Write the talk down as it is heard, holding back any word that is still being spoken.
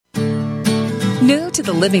New to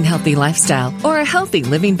the living healthy lifestyle or a healthy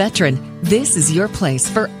living veteran, this is your place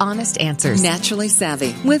for honest answers. Naturally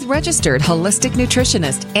Savvy with registered holistic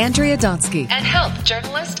nutritionist Andrea Donsky and health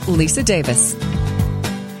journalist Lisa Davis.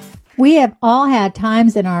 We have all had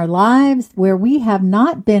times in our lives where we have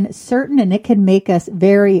not been certain, and it can make us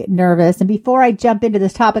very nervous. And before I jump into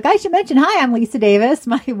this topic, I should mention, hi, I'm Lisa Davis.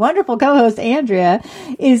 My wonderful co-host Andrea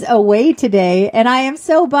is away today, and I am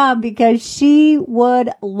so bummed because she would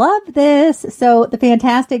love this. So the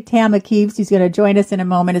fantastic Tama Keeves, who's going to join us in a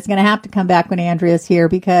moment, is going to have to come back when Andrea's here,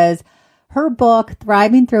 because her book,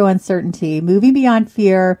 Thriving Through Uncertainty, Moving Beyond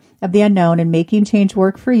Fear of the Unknown and Making Change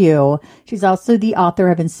Work for You. She's also the author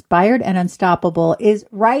of Inspired and Unstoppable, is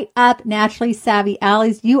right up Naturally Savvy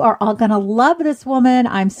alleys. You are all going to love this woman.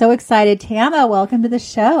 I'm so excited. Tama, welcome to the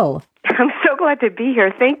show. I'm so glad to be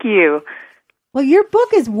here. Thank you. Well, your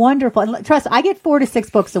book is wonderful. And trust, I get 4 to 6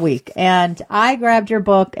 books a week, and I grabbed your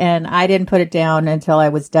book and I didn't put it down until I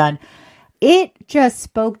was done. It just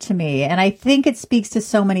spoke to me, and I think it speaks to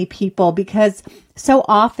so many people, because so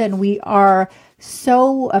often we are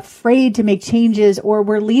so afraid to make changes, or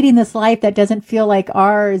we're leading this life that doesn't feel like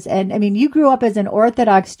ours. And I mean, you grew up as an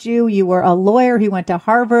Orthodox Jew. You were a lawyer who went to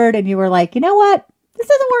Harvard, and you were like, you know what? This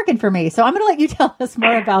isn't working for me. So I'm going to let you tell us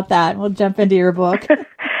more about that, and we'll jump into your book.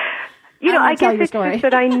 I guess it's just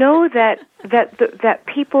that I know that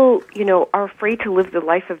people, are afraid to live the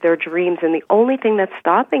life of their dreams, and the only thing that's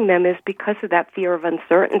stopping them is because of that fear of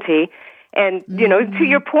uncertainty. And, to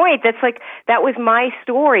your point, that was my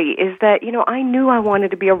story, is that, I knew I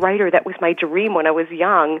wanted to be a writer. That was my dream when I was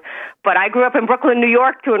young. But I grew up in Brooklyn, New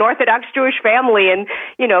York, to an Orthodox Jewish family, and,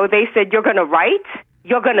 they said, you're going to write?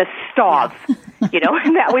 You're going to starve.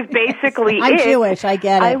 And that was basically I'm Jewish, I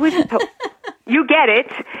get it. You get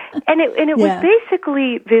it. And it was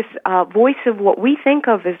basically this voice of what we think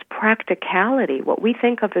of as practicality, what we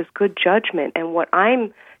think of as good judgment. And what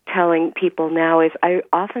I'm telling people now is I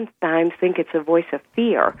oftentimes think it's a voice of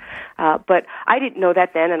fear. But I didn't know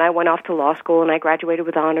that then, and I went off to law school, and I graduated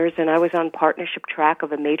with honors, and I was on partnership track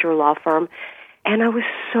of a major law firm. And I was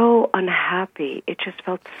so unhappy. It just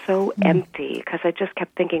felt so empty, because I just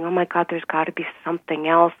kept thinking, oh, my God, there's got to be something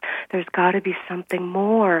else. There's got to be something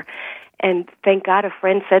more. And thank God a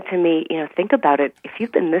friend said to me, think about it. If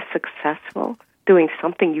you've been this successful doing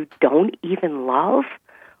something you don't even love,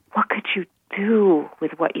 what could you do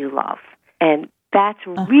with what you love? And that's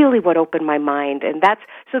really what opened my mind. And that's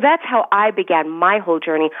how I began my whole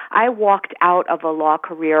journey. I walked out of a law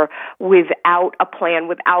career without a plan,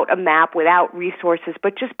 without a map, without resources,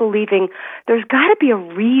 but just believing there's got to be a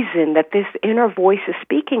reason that this inner voice is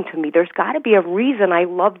speaking to me. There's got to be a reason I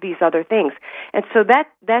love these other things. And so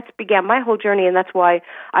that's began my whole journey, and that's why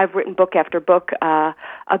I've written book after book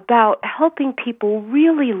about helping people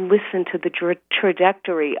really listen to the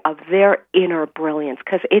trajectory of their inner brilliance,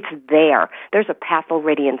 because it's there. There's a path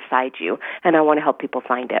already inside you, and I want to help people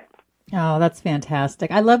find it. Oh, that's fantastic.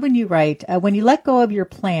 I love when you write, when you let go of your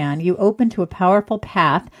plan, you open to a powerful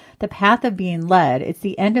path, the path of being led. It's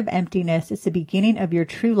the end of emptiness. It's the beginning of your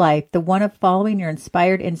true life, the one of following your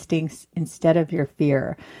inspired instincts instead of your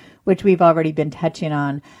fear, which we've already been touching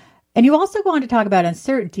on. And you also go on to talk about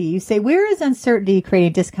uncertainty. You say, where is uncertainty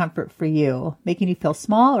creating discomfort for you? Making you feel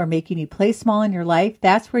small or making you play small in your life?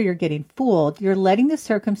 That's where you're getting fooled. You're letting the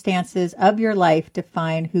circumstances of your life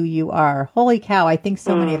define who you are. Holy cow, I think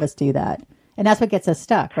so many of us do that. And that's what gets us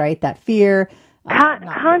stuck, right? That fear.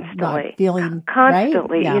 Constantly. Feeling,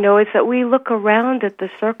 constantly. Right? Yeah. It's that we look around at the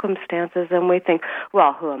circumstances and we think,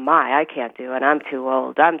 well, who am I? I can't do it. I'm too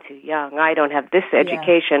old. I'm too young. I don't have this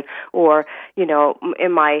education. Or,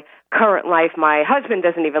 in my current life, my husband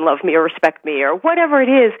doesn't even love me or respect me, or whatever it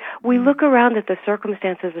is. We look around at the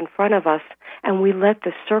circumstances in front of us, and we let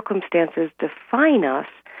the circumstances define us.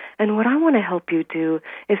 And what I want to help you do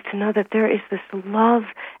is to know that there is this love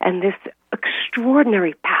and this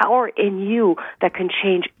extraordinary power in you that can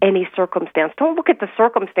change any circumstance. Don't look at the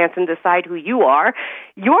circumstance and decide who you are.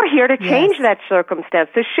 You're here to change that circumstance,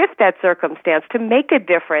 to shift that circumstance, to make a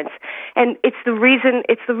difference. And it's the reason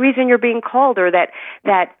you're being called, or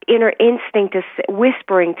that inner instinct is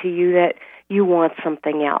whispering to you that you want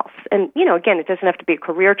something else. And, again, it doesn't have to be a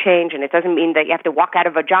career change, and it doesn't mean that you have to walk out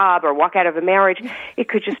of a job or walk out of a marriage. It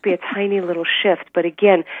could just be a tiny little shift. But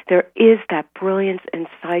again, there is that brilliance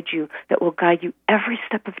inside you that will guide you every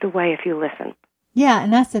step of the way if you listen. Yeah,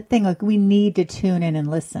 and that's the thing. Like, we need to tune in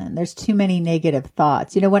and listen. There's too many negative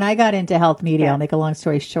thoughts. When I got into health media, I'll make a long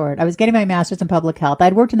story short, I was getting my master's in public health.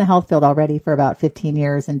 I'd worked in the health field already for about 15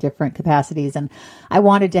 years in different capacities, and I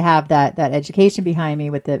wanted to have that education behind me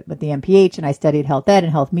with the MPH, and I studied health ed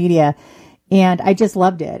and health media. And I just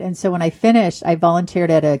loved it. And so when I finished, I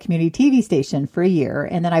volunteered at a community TV station for a year.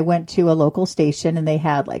 And then I went to a local station and they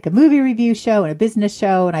had like a movie review show and a business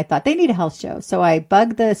show. And I thought they need a health show. So I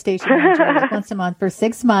bugged the station manager like once a month for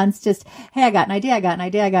 6 months. Just, hey, I got an idea.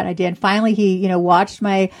 And finally he, watched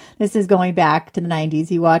this is going back to the 90s.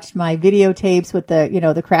 He watched my videotapes with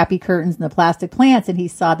the crappy curtains and the plastic plants. And he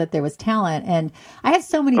saw that there was talent. And I had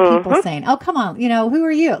so many people saying, oh, come on, who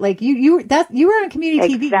are you? Like you were on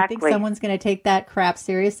community TV. You think someone's going to take that crap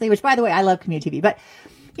seriously, which by the way, I love community TV, but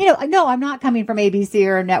no, I'm not coming from ABC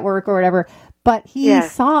or a network or whatever, but he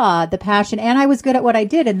saw the passion and I was good at what I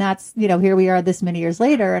did. And that's, here we are this many years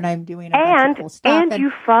later and I'm doing a bunch of cool stuff. And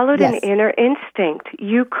you followed an inner instinct.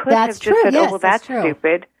 You could have just said, oh, well, that's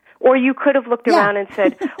stupid. Or you could have looked around and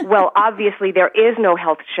said, well, obviously there is no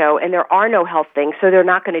health show and there are no health things, so they're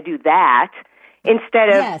not going to do that. Instead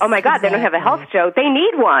of, oh my God, they don't have a health show. They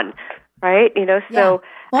need one. Right? So.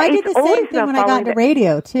 Well, I did the same thing when I got into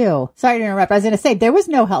radio too. Sorry to interrupt. I was going to say there was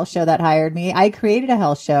no health show that hired me. I created a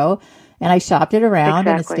health show and I shopped it around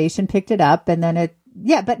and a station picked it up and then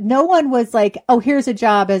but no one was like, oh, here's a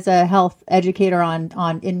job as a health educator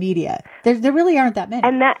in media. There really aren't that many.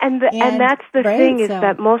 And that's the thing is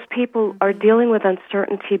that most people are dealing with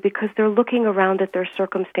uncertainty because they're looking around at their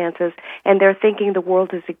circumstances and they're thinking the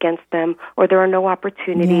world is against them or there are no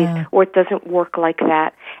opportunities or it doesn't work like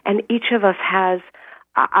that. And each of us has,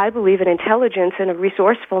 I believe, an intelligence and a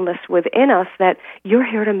resourcefulness within us that you're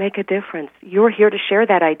here to make a difference. You're here to share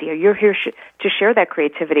that idea. You're here to share that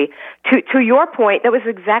creativity. To your point, that was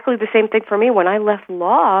exactly the same thing for me. When I left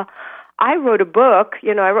law, I wrote a book,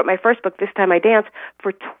 I wrote my first book, This Time I Dance,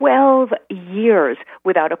 for 12 years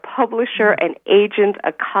without a publisher, an agent,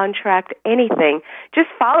 a contract, anything, just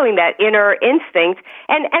following that inner instinct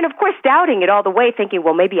and of course doubting it all the way, thinking,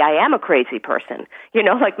 well, maybe I am a crazy person,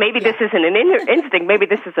 like maybe this isn't an inner instinct, maybe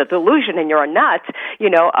this is a delusion and you're a nut,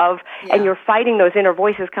 and you're fighting those inner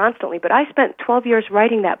voices constantly. But I spent 12 years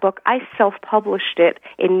writing that book. I self-published it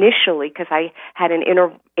initially because I had an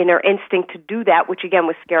inner instinct to do that, which again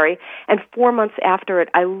was scary. And 4 months after it,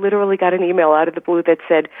 I literally got an email out of the blue that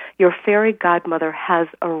said, your fairy godmother has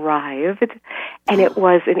arrived. And it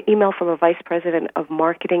was an email from a vice president of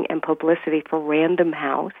marketing and publicity for Random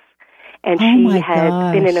House. And she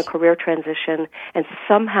had been in a career transition and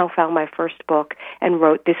somehow found my first book and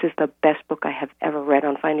wrote, this is the best book I have ever read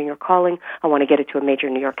on finding your calling. I want to get it to a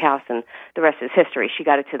major New York house. And the rest is history. She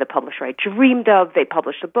got it to the publisher I dreamed of. They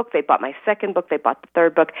published the book. They bought my second book. They bought the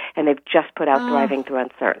third book. And they've just put out Thriving Through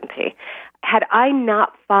Uncertainty. Had I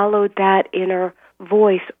not followed that inner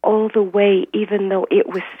voice all the way, even though it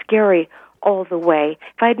was scary, all the way.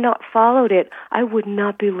 If I had not followed it, I would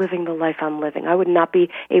not be living the life I'm living. I would not be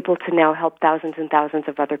able to now help thousands and thousands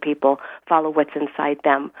of other people follow what's inside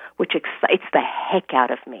them, which excites the heck out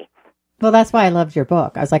of me. Well, that's why I loved your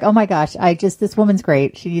book. I was like, oh my gosh, this woman's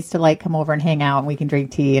great. She needs to come over and hang out and we can drink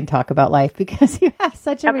tea and talk about life because you have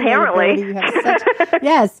such a Apparently. You have such,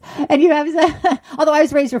 yes. And you have, although I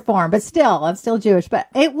was raised Reform, but still, I'm still Jewish, but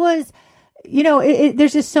it was,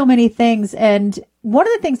 there's just so many things. And one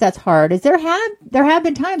of the things that's hard is there have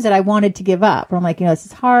been times that I wanted to give up where I'm like, this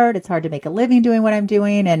is hard. It's hard to make a living doing what I'm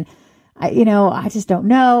doing. And I just don't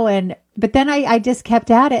know. But then I just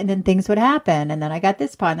kept at it and then things would happen. And then I got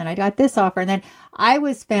this pod and then I got this offer. And then I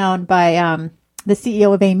was found by, the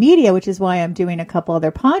CEO of A Media, which is why I'm doing a couple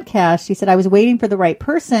other podcasts. She said, I was waiting for the right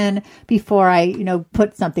person before I,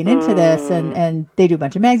 put something into this and they do a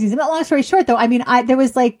bunch of magazines. But long story short though, I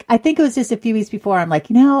think it was just a few weeks before I'm like,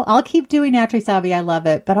 I'll keep doing Naturally Savvy. I love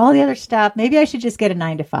it. But all the other stuff, maybe I should just get a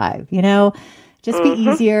 9 to 5, just be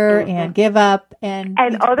easier and give up. And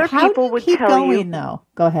other people would keep tell going, you, though.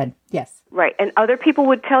 Go ahead. Yes. Right. And other people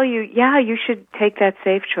would tell you, you should take that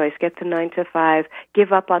safe choice, get the 9 to 5,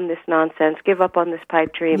 give up on this nonsense, give up on this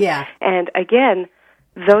pipe dream. Yeah. And again,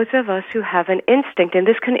 those of us who have an instinct, and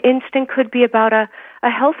this instinct could be about a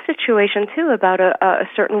health situation too, about a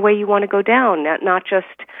certain way you want to go down, not just,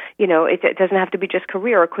 it doesn't have to be just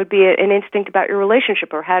career. It could be an instinct about your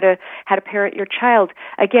relationship or how to parent your child.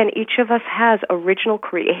 Again, each of us has original,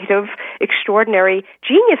 creative, extraordinary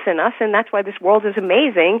genius in us, and that's why this world is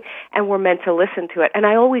amazing, and we're meant to listen to it. And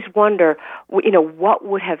I always wonder, what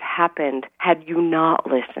would have happened had you not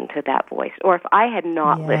listened to that voice, or if I had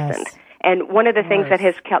not listened. And one of the things that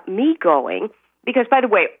has kept me going Because, by the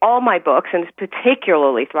way, all my books, and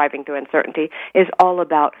particularly Thriving Through Uncertainty, is all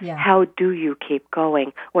about how do you keep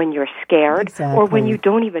going when you're scared or when you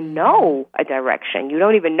don't even know a direction. You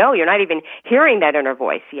don't even know. You're not even hearing that inner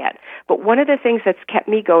voice yet. But one of the things that's kept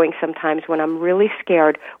me going sometimes when I'm really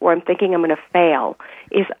scared or I'm thinking I'm going to fail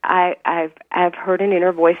is I've heard an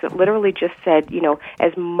inner voice that literally just said,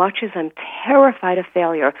 as much as I'm terrified of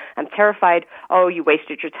failure, I'm terrified, oh, you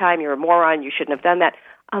wasted your time, you're a moron, you shouldn't have done that.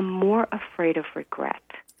 I'm more afraid of regret.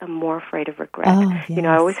 I'm more afraid of regret. Oh, yes.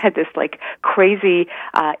 I always had this crazy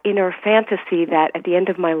inner fantasy that at the end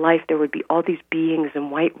of my life there would be all these beings in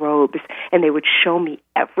white robes and they would show me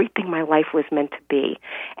everything my life was meant to be.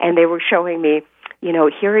 And they were showing me,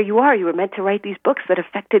 here you are. You were meant to write these books that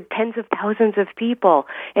affected tens of thousands of people.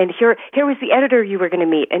 And here was the editor you were going to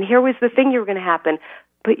meet. And here was the thing you were going to happen.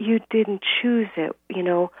 But you didn't choose it.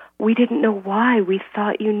 We didn't know why. We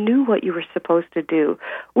thought you knew what you were supposed to do.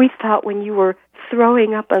 We thought when you were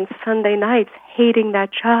throwing up on Sunday nights, hating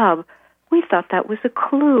that job, we thought that was a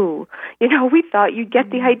clue. We thought you'd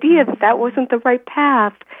get the idea that that wasn't the right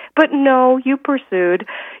path. But no, you pursued.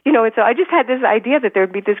 And so I just had this idea that there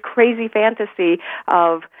would be this crazy fantasy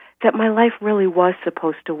of that my life really was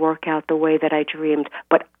supposed to work out the way that I dreamed,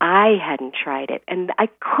 but I hadn't tried it. And I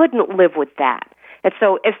couldn't live with that. And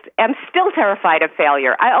so I'm still terrified of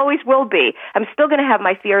failure. I always will be. I'm still going to have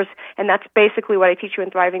my fears, and that's basically what I teach you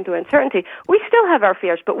in Thriving Through Uncertainty. We still have our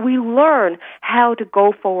fears, but we learn how to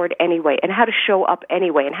go forward anyway and how to show up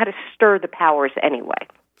anyway and how to stir the powers anyway.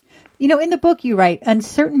 In the book you write,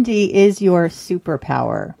 uncertainty is your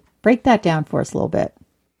superpower. Break that down for us a little bit.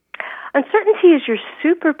 Uncertainty is your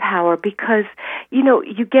superpower because,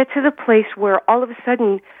 you get to the place where all of a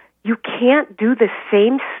sudden you can't do the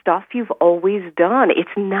same stuff you've always done.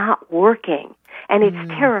 It's not working. And it's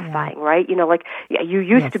terrifying, right? You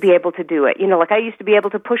used to be able to do it. I used to be able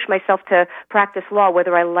to push myself to practice law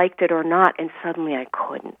whether I liked it or not, and suddenly I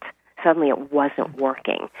couldn't. Suddenly it wasn't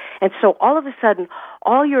working. And so all of a sudden,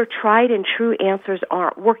 all your tried and true answers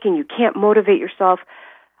aren't working. You can't motivate yourself.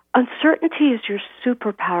 Uncertainty is your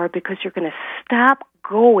superpower because you're going to stop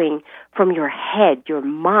going from your head, your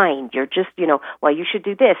mind. You're just, well, you should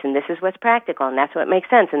do this, and this is what's practical, and that's what makes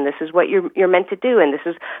sense, and this is what you're meant to do, and this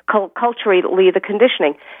is culturally the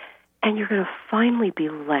conditioning. And you're going to finally be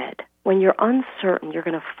led. When you're uncertain, you're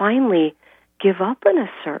going to finally give up in a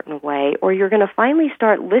certain way, or you're going to finally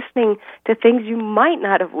start listening to things you might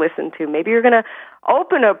not have listened to. Maybe you're going to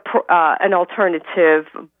open an alternative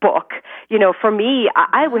book. For me,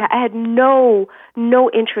 I had no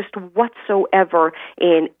interest whatsoever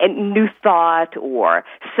in New Thought or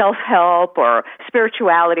self-help or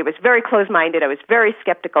spirituality. I was very closed-minded. I was very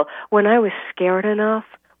skeptical. When I was scared enough,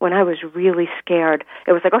 when I was really scared,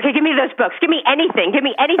 it was like, okay, give me those books. Give me anything. Give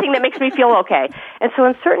me anything that makes me feel okay. And so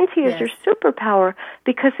uncertainty is your superpower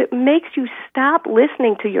because it makes you stop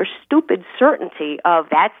listening to your stupid certainty of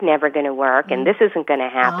that's never going to work and this isn't going to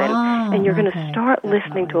happen. And you're going to start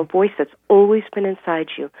listening to a voice that's always been inside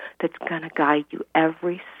you that's going to guide you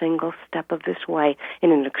every single step of this way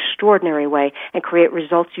in an extraordinary way and create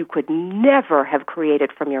results you could never have created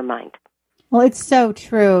from your mind. Well, it's so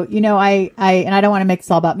true. I don't want to make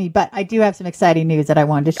this all about me, but I do have some exciting news that I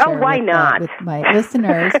wanted to share with my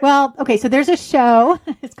listeners. Well, okay, so there's a show.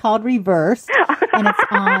 It's called Reverse, and it's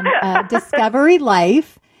on Discovery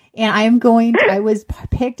Life. And I was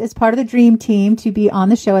picked as part of the dream team to be on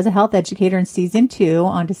the show as a health educator in season 2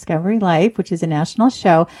 on Discovery Life, which is a national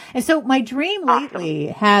show. And so my dream lately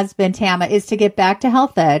has been, Tama, is to get back to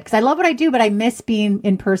health ed because I love what I do, but I miss being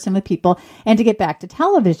in person with people and to get back to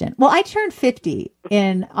television. Well, I turned 50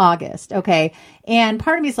 in August. Okay. And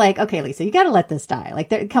part of me is like, okay, Lisa, you got to let this die.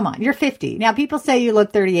 Come on, you're 50. Now people say you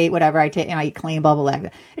look 38, whatever. I eat clean, blah, blah, blah.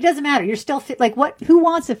 It doesn't matter. You're still fit. Who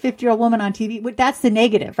wants a 50-year-old woman on TV? That's the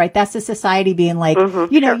negative, right? That's the society being like,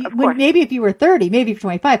 maybe if you were 30, maybe if you're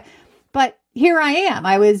 25, but here I am.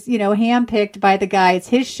 I was, handpicked by the guy. It's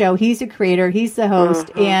his show. He's a creator. He's the host.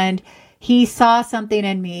 And he saw something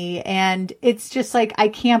in me, and it's just like, I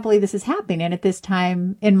can't believe this is happening at this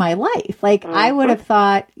time in my life. I would have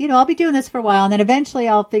thought, I'll be doing this for a while, and then eventually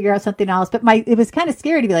I'll figure out something else. But it was kind of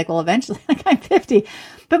scary to be like, well, eventually, I'm 50.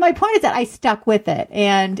 But my point is that I stuck with it,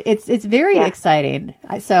 and it's very exciting.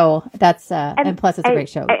 So that's and plus it's a great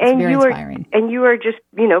show. It's very inspiring. And you are just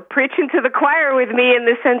preaching to the choir with me in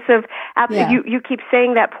the sense of you keep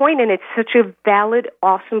saying that point, and it's such a valid,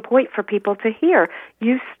 awesome point for people to hear.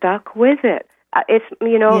 You stuck with it. It's,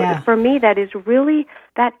 for me, that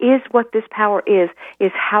is what this power is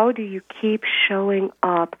how do you keep showing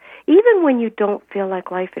up, even when you don't feel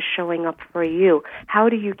like life is showing up for you? How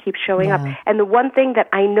do you keep showing up? And the one thing that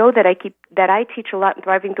I know that I teach a lot in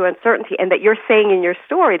Thriving Through Uncertainty, and that you're saying in your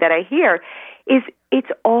story that I hear, is it's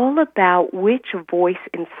all about which voice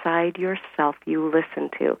inside yourself you listen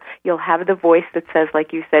to. You'll have the voice that says,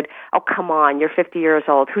 like you said, oh, come on, you're 50 years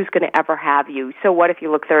old. Who's going to ever have you? So what if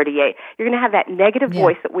you look 38? You're going to have that negative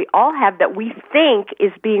voice that we all have that we think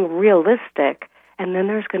is being realistic. And then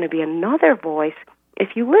there's going to be another voice, if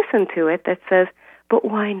you listen to it, that says, but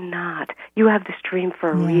why not? You have this dream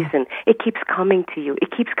for a reason. It keeps coming to you.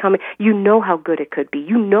 It keeps coming. You know how good it could be.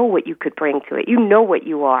 You know what you could bring to it. You know what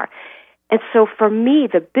you are. And so for me,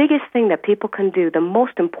 the biggest thing that people can do, the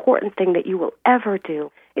most important thing that you will ever do,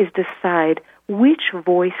 is decide which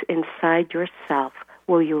voice inside yourself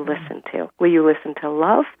will you listen to. Will you listen to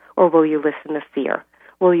love, or will you listen to fear?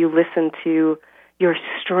 Will you listen to your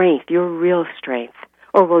strength, your real strength,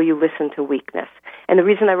 or will you listen to weakness? And the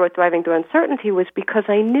reason I wrote Thriving Through Uncertainty was because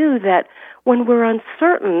I knew that when we're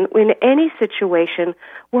uncertain in any situation,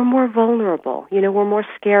 we're more vulnerable. We're more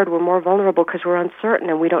scared, we're more vulnerable because we're uncertain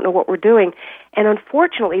and we don't know what we're doing. And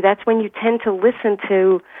unfortunately, that's when you tend to listen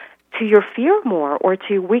to your fear more or to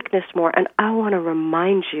your weakness more. And I want to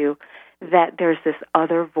remind you that there's this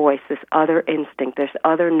other voice, this other instinct, this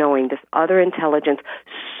other knowing, this other intelligence,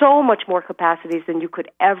 so much more capacities than you could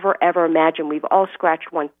ever imagine. We've all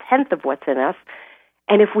scratched 1/10 of what's in us.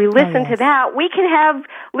 And if we listen to that, we can have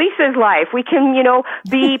Lisa's life. We can,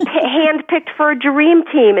 be handpicked for a dream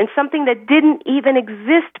team and something that didn't even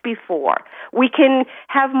exist before. We can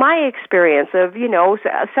have my experience of,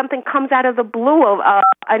 something comes out of the blue of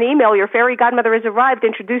an email, your fairy godmother has arrived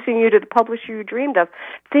introducing you to the publisher you dreamed of.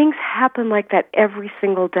 Things happen like that every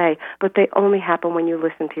single day, but they only happen when you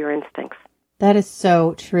listen to your instincts. That is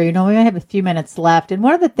so true. We only have a few minutes left. And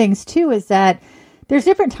one of the things, too, is that there's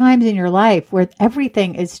different times in your life where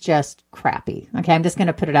everything is just crappy. Okay, I'm just going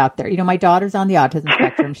to put it out there. My daughter's on the autism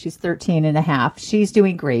spectrum. She's 13 and a half. She's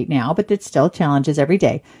doing great now, but it's still challenges every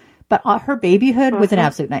day. But her babyhood was an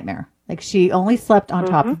absolute nightmare. Like, she only slept on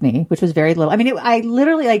top of me, which was very little. I mean, I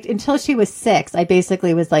literally, until she was 6, I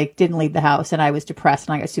basically was didn't leave the house, and I was depressed,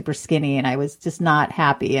 and I got super skinny, and I was just not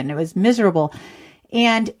happy, and it was miserable.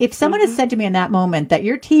 And if someone had said to me in that moment that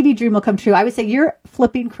your TV dream will come true, I would say, you're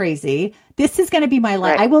flipping crazy. This is going to be my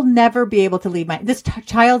life. Right. I will never be able to leave this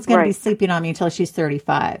child's going to be sleeping on me until she's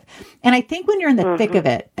 35. And I think when you're in the thick of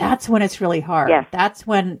it, that's when it's really hard. Yes. That's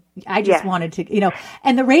when I just wanted to,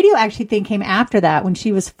 and the radio actually thing came after that. When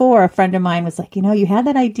she was 4, a friend of mine was like, you had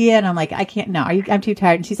that idea. And I'm like, I can't, no, I'm too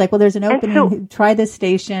tired. And she's like, well, there's an opening, try this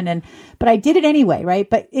station. But I did it anyway, right?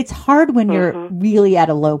 But it's hard when you're really at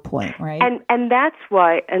a low point, right? And that's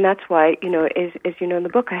why, as you know in the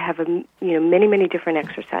book, I have many, many different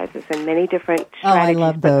exercises and many different strategies. I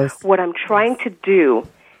love those. What I'm trying to do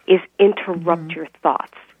is interrupt your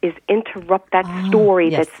thoughts, is interrupt that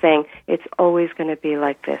story that's saying it's always going to be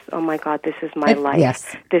like this. Oh my God, this is my life.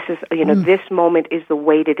 Yes. This is, this moment is the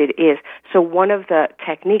way that it is. So one of the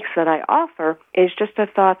techniques that I offer is just a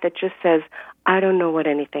thought that just says, I don't know what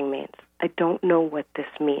anything means. I don't know what this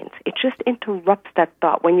means. It just interrupts that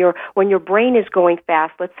thought. When your brain is going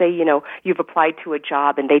fast, let's say, you've applied to a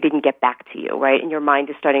job and they didn't get back to you, right? And your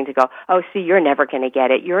mind is starting to go, oh, see, you're never going to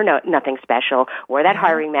get it. You're nothing special. Or that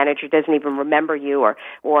hiring manager doesn't even remember you,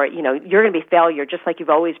 or you're going to be failure just like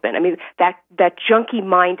you've always been. I mean, that junky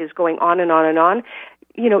mind is going on and on and on.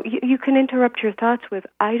 You can interrupt your thoughts with,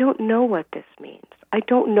 I don't know what this means. I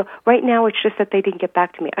don't know. Right now, it's just that they didn't get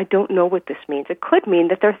back to me. I don't know what this means. It could mean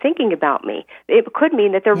that they're thinking about me. It could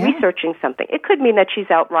mean that they're researching something. It could mean that she's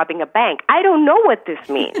out robbing a bank. I don't know what this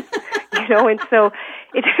means. And so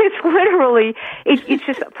it's literally, it's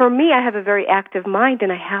just, for me, I have a very active mind,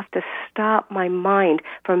 and I have to stop my mind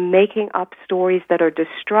from making up stories that are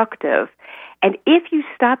destructive. And if you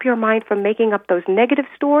stop your mind from making up those negative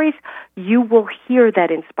stories, you will hear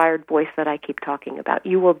that inspired voice that I keep talking about.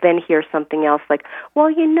 You will then hear something else like,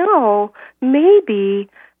 well,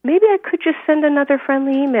 maybe I could just send another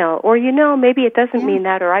friendly email, or, maybe it doesn't mean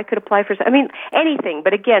that, or I could apply for, anything.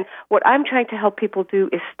 But again, what I'm trying to help people do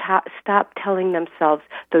is stop telling themselves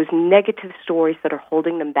those negative stories that are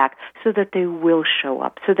holding them back, so that they will show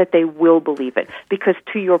up, so that they will believe it. Because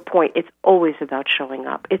to your point, it's always about showing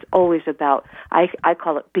up. It's always about, I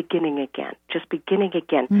call it beginning again, just beginning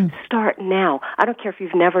again. Start now. I don't care if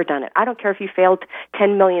you've never done it. I don't care if you failed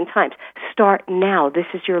 10 million times. Start now. This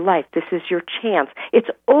is your life. This is your chance. It's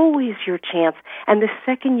always your chance. And the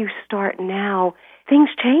second you start now, things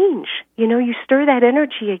change. You stir that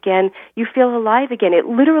energy again, you feel alive again. It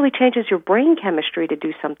literally changes your brain chemistry to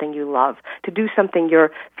do something you love, to do something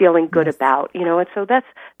you're feeling good about, and so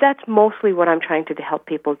that's mostly what I'm trying to help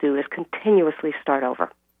people do, is continuously start over.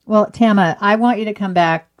 Well, Tama, I want you to come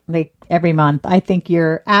back like every month. I think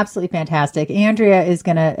you're absolutely fantastic. Andrea is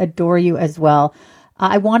going to adore you as well.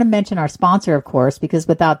 I want to mention our sponsor, of course, because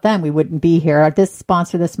without them, we wouldn't be here. This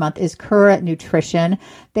sponsor this month is Cura Nutrition.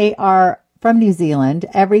 They are from New Zealand.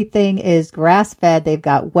 Everything is grass-fed. They've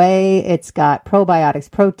got whey. It's got probiotics,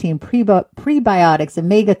 protein, prebiotics,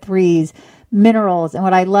 omega-3s, minerals. And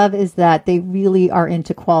what I love is that they really are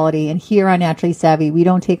into quality. And here on Naturally Savvy, we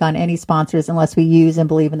don't take on any sponsors unless we use and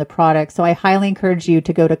believe in the product. So I highly encourage you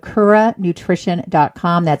to go to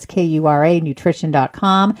curanutrition.com. That's Kura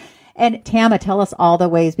nutrition.com. And Tama, tell us all the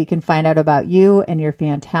ways we can find out about you and your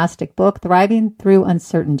fantastic book, Thriving Through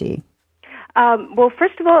Uncertainty. Well,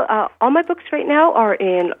 first of all my books right now are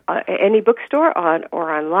in any bookstore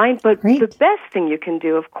or online. But Great. The best thing you can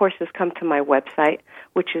do, of course, is come to my website,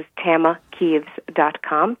 which is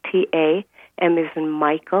tamakieves.com, T-A-M as in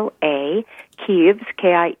Michael, A, Kieves,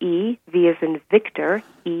 K-I-E, V as in Victor,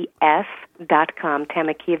 E-S.com,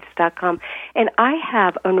 tamakieves.com. And I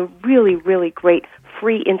have a really, really great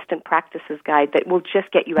free instant practices guide that will just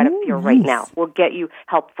get you out of fear right now. Will get you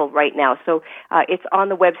helpful right now. So it's on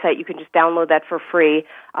the website. You can just download that for free.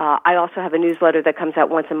 I also have a newsletter that comes out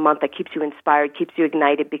once a month that keeps you inspired, keeps you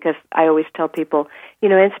ignited, because I always tell people,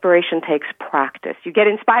 inspiration takes practice. You get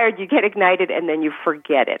inspired, you get ignited, and then you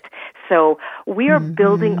forget it. So we are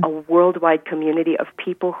building a worldwide community of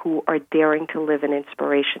people who are daring to live in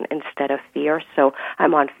inspiration instead of fear. So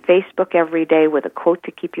I'm on Facebook every day with a quote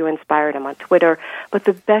to keep you inspired. I'm on Twitter. But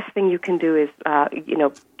the best thing you can do is,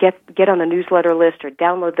 get on the newsletter list or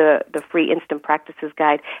download the free instant practices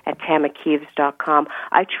guide at tamakieves.com.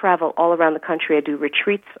 I travel all around the country. I do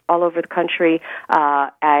retreats all over the country.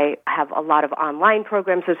 I have a lot of online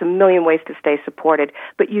programs. There's a million ways to stay supported,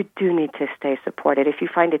 but you do need to stay supported. If you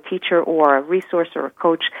find a teacher or a resource or a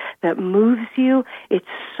coach that moves you, it's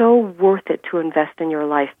so worth it to invest in your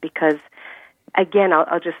life, because again,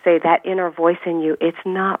 I'll just say that inner voice in you, it's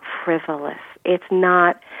not frivolous. It's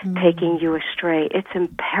not taking you astray. It's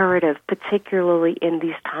imperative, particularly in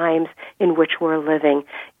these times in which we're living.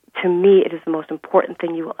 To me, it is the most important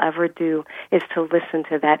thing you will ever do, is to listen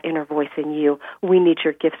to that inner voice in you. We need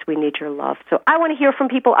your gifts. We need your love. So I want to hear from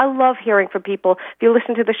people. I love hearing from people. If you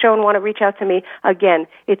listen to the show and want to reach out to me, again,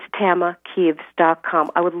 it's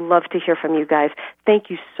tamakieves.com. I would love to hear from you guys.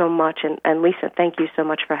 Thank you so much. And Lisa, thank you so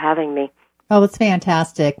much for having me. Oh, it's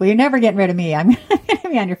fantastic. Well, you're never getting rid of me. I'm going to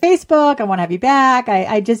be on your Facebook. I want to have you back.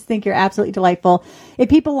 I just think you're absolutely delightful. If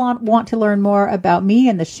people want to learn more about me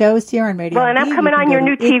and the shows here on Radio, well, and I'm coming on your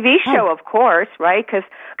new TV show, of course, right? Because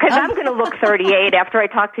I'm going to look 38 after I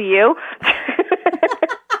talk to you.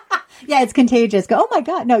 Yeah, it's contagious. Go, oh my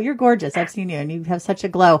God, no, you're gorgeous. I've seen you and you have such a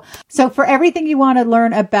glow. So for everything you want to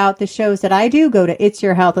learn about the shows that I do, go to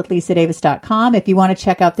itsyourhealth@lisadavis.com. If you want to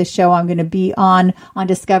check out the show I'm going to be on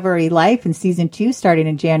Discovery Life in season 2, starting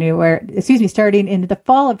in starting in the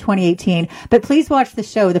fall of 2018. But please watch the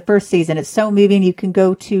show, the first season. It's so moving. You can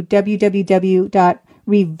go to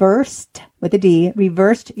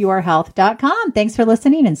www.reversedyourhealth.com. Thanks for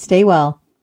listening and stay well.